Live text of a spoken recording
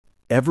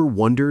Ever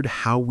wondered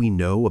how we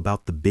know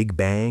about the Big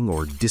Bang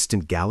or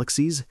distant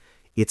galaxies?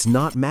 It's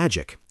not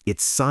magic,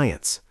 it's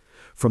science.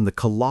 From the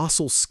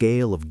colossal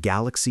scale of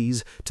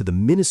galaxies to the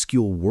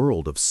minuscule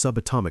world of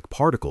subatomic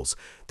particles,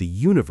 the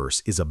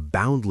universe is a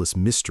boundless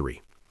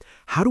mystery.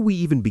 How do we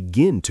even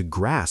begin to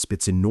grasp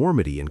its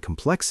enormity and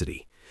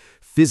complexity?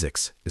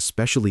 Physics,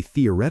 especially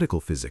theoretical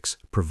physics,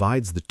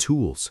 provides the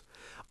tools.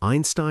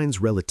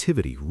 Einstein's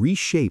relativity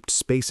reshaped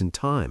space and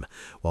time,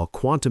 while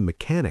quantum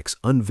mechanics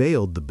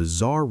unveiled the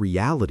bizarre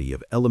reality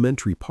of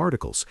elementary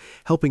particles,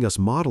 helping us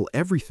model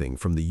everything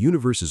from the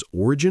universe's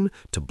origin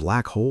to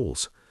black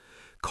holes.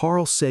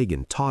 Carl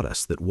Sagan taught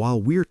us that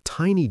while we're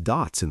tiny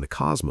dots in the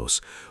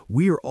cosmos,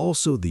 we are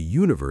also the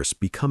universe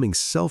becoming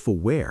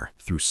self-aware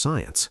through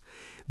science.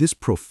 This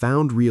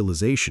profound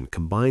realization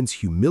combines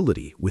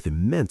humility with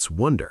immense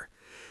wonder.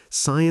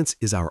 Science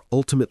is our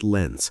ultimate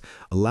lens,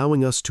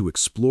 allowing us to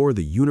explore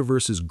the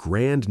universe's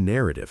grand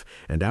narrative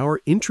and our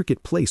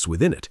intricate place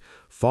within it,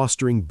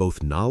 fostering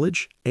both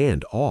knowledge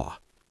and awe.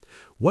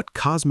 What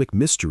cosmic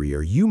mystery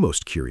are you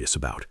most curious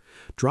about?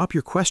 Drop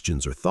your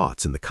questions or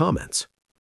thoughts in the comments.